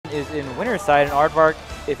is in winner's side, and Aardvark,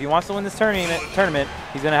 if he wants to win this tournament,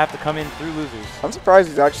 he's going to have to come in through losers. I'm surprised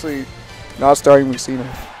he's actually not starting Lucina.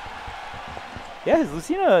 Yeah, his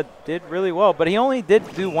Lucina did really well, but he only did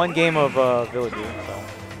do one game of Villager. So.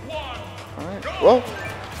 All right, well,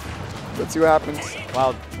 let's see what happens.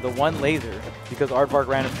 Wow, the one laser, because Aardvark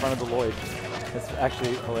ran in front of the Lloyd. That's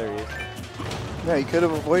actually hilarious. Yeah, he could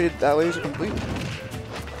have avoided that laser completely.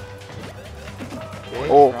 Okay,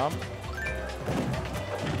 oh. Trump.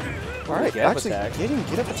 All right, get up actually attack. getting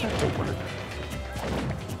get up attack to work.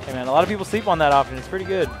 Hey man, a lot of people sleep on that option. It's pretty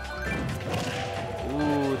good.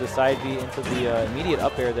 Ooh, the side B into the immediate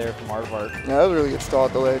up air there from Aardvark. Yeah, that was a really good stall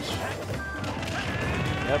at the ledge.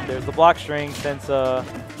 Yep, there's the block string since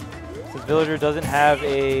Villager doesn't have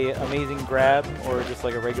a amazing grab or just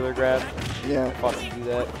like a regular grab. Yeah. Fought to do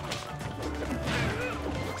that.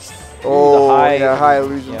 Oh, high yeah, high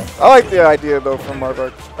illusion. Yeah. I like the idea, though, from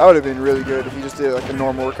Aarvark. That would have been really good if he just did, like, a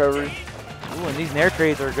normal recovery. Ooh, and these nair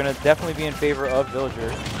trades are going to definitely be in favor of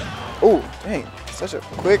Villager. Oh, dang. Such a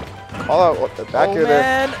quick call out the back air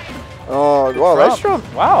man. there. Oh, wow, that's Trump.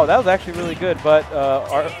 Wow, that was actually really good. But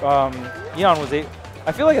Eon was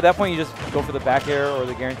I feel like at that point you just go for the back air or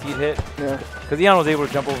the guaranteed hit. Yeah. Because Eon was able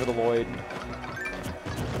to jump over the Lloyd.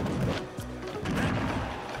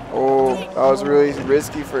 Oh, that was really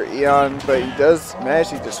risky for Eon, but he does manage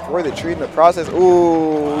to destroy the tree in the process.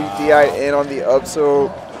 Ooh, he DI'd in on the up,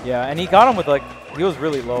 so. Yeah, and he got him with, like, he was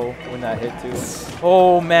really low when that hit, too.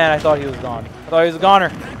 Oh, man, I thought he was gone. I thought he was a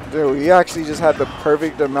goner. Dude, he actually just had the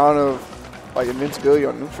perfect amount of, like, invincibility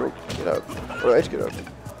on neutral get up, or edge get up,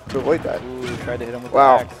 to avoid that. Ooh, tried to hit him with the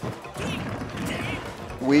wow. axe.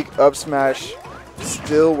 Weak up smash,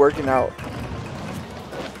 still working out.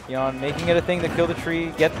 Eon making it a thing to kill the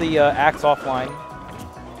tree, get the axe offline.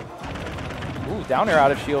 Ooh, down air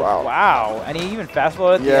out of shield. Wow. Wow. And he even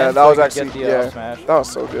fastball at the Yeah, end that so was he could actually, get the yeah, smash. that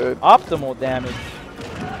was so good. Optimal damage.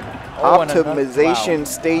 Oh, Optimization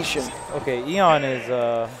station. Okay, Eon is,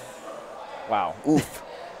 wow. Oof.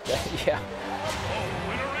 Yeah.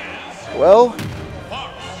 Well,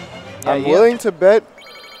 Yeah, I'm willing to bet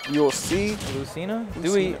you'll see. Lucina?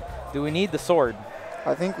 Lucina. Do we need the sword?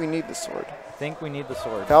 I think we need the sword. I think we need the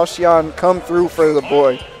sword. Falchion, come through for the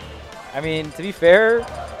boy. I mean, to be fair,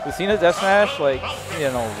 Lucina's F smash, like,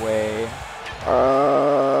 no way.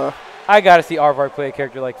 I gotta see Aarvark play a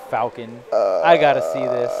character like Falcon. I gotta see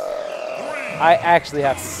this. I actually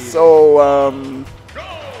have to see this. So,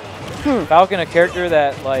 Falcon, a character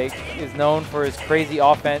that like is known for his crazy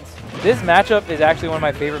offense. This matchup is actually one of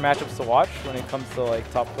my favorite matchups to watch when it comes to like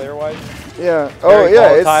top player wise. Yeah. Very oh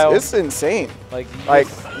yeah, volatile. it's insane. Like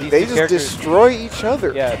these they two just destroy each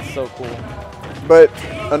other. Yeah, it's so cool. But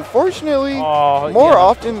unfortunately, more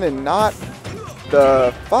often than not,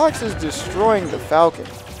 the Fox is destroying the Falcon.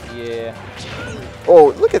 Yeah.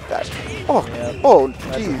 Oh, look at that. Oh, Yeah. oh,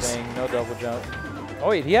 That's the jeez. thing. No double jump. Oh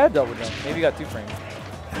wait, he had double jump. Maybe he got 2 frames.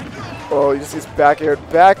 Oh, he just gets back aired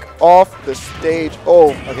back off the stage.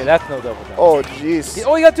 Oh. Okay, that's no double jump. Oh, jeez.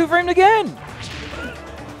 Oh, he got 2 framed again.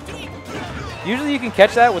 Usually you can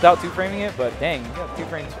catch that without 2 framing it, but dang, you got 2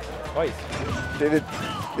 frames twice. It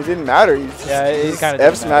didn't matter. He kind of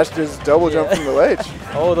F smashed his double jump from the ledge.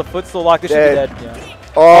 Oh, the foot still locked. This should be dead. Yeah.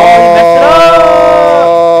 Oh,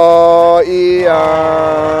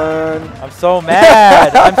 Eon. I'm so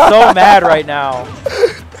mad. I'm so mad right now.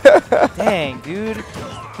 Dang, dude.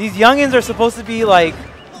 These youngins are supposed to be like.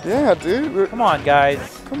 Yeah, dude. Come on, guys.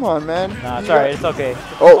 Come on, man. Nah, it's alright. It's okay.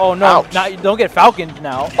 Oh, no. Don't get falconed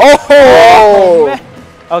now. Oh!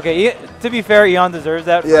 Okay, to be fair, Eon deserves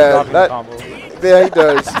that for dropping the combo. Yeah, he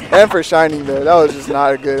does. And for shining there. That was just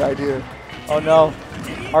not a good idea. Oh, no.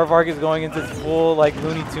 Aarvark is going into full, like,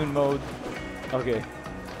 Looney Tune mode. Okay.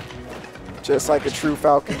 Just like a true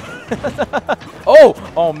Falcon.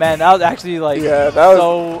 Oh, man. That was actually, like, yeah, that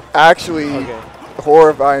was actually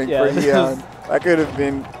horrifying for Eon. That could have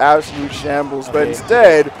been absolute shambles. But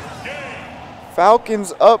instead,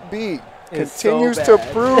 Falcon's upbeat continues to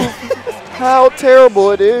prove how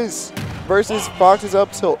terrible it is versus Fox's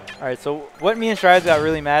up tilt. All right, so what me and Strides got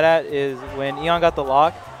really mad at is when Eon got the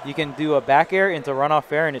lock, you can do a back air into runoff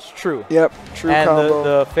fair, and it's true. Yep, true combo. And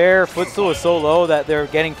the fair footstool is so low that they're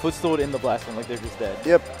getting footstooled in the blast one, like they're just dead.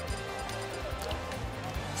 Yep.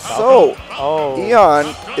 So,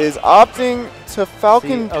 Eon is opting to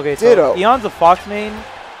Falcon Ditto. So Eon's a Fox main,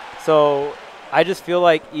 so I just feel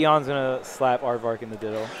like Eon's going to slap Aardvark in the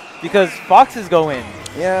Ditto. Because Foxes go in.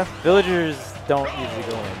 Yeah. Villagers don't usually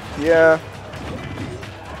go in. Yeah.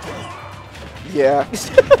 Yeah.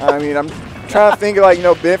 I mean, I'm trying to think of, like,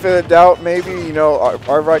 benefit of the doubt, maybe,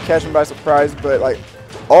 Aarvark catch him by surprise, but, like,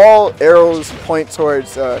 all arrows point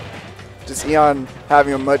towards Just Eon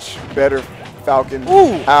having a much better Falcon.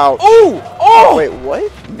 Ooh! Ouch. Ooh! Oh! Wait, what?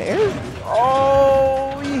 Nair?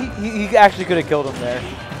 Oh! He actually could have killed him there.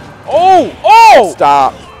 Oh! Oh!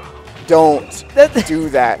 Stop. Don't do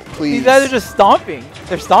that, please. These guys are just stomping.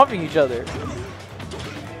 They're stomping each other.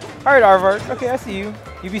 All right, Aarvark. Okay, I see you.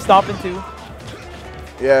 You be stomping too.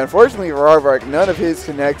 Yeah, unfortunately for Aarvark, none of his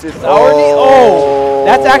connected. Oh,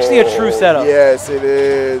 that's actually a true setup. Yes, it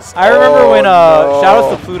is. I remember when, shout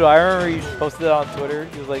outs to Pluto, I remember he posted it on Twitter.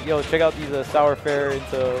 He was like, yo, check out these sour fare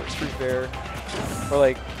into street fair. Or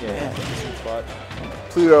like, yeah, sweet spot.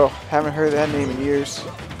 Pluto, haven't heard that name in years.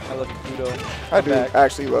 I love Pluto. I do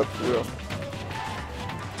actually love Pluto.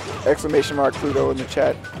 Exclamation mark Pluto in the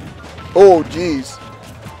chat. Oh, jeez.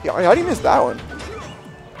 How do you miss that one?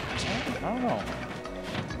 I don't know.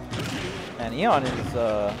 And Eon is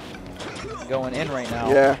going in right now.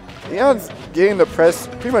 Yeah. Eon's getting to press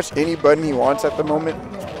pretty much any button he wants at the moment.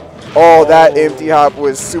 Oh, that empty hop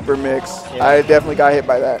was super mix. Yeah. I definitely got hit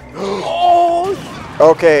by that. Oh!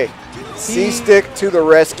 Okay. C-stick to the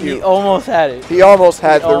rescue. He almost had it. He almost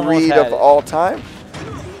had the read of all time.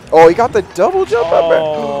 Oh, he got the double jump up there.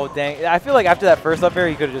 Oh, dang. I feel like after that first up air,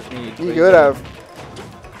 he could have just kneed. He could have.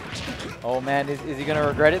 Oh, man. Is he going to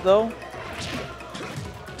regret it, though?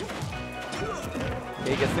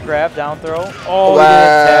 Okay, gets the grab, down throw. Oh,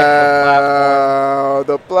 wow,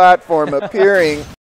 the platform appearing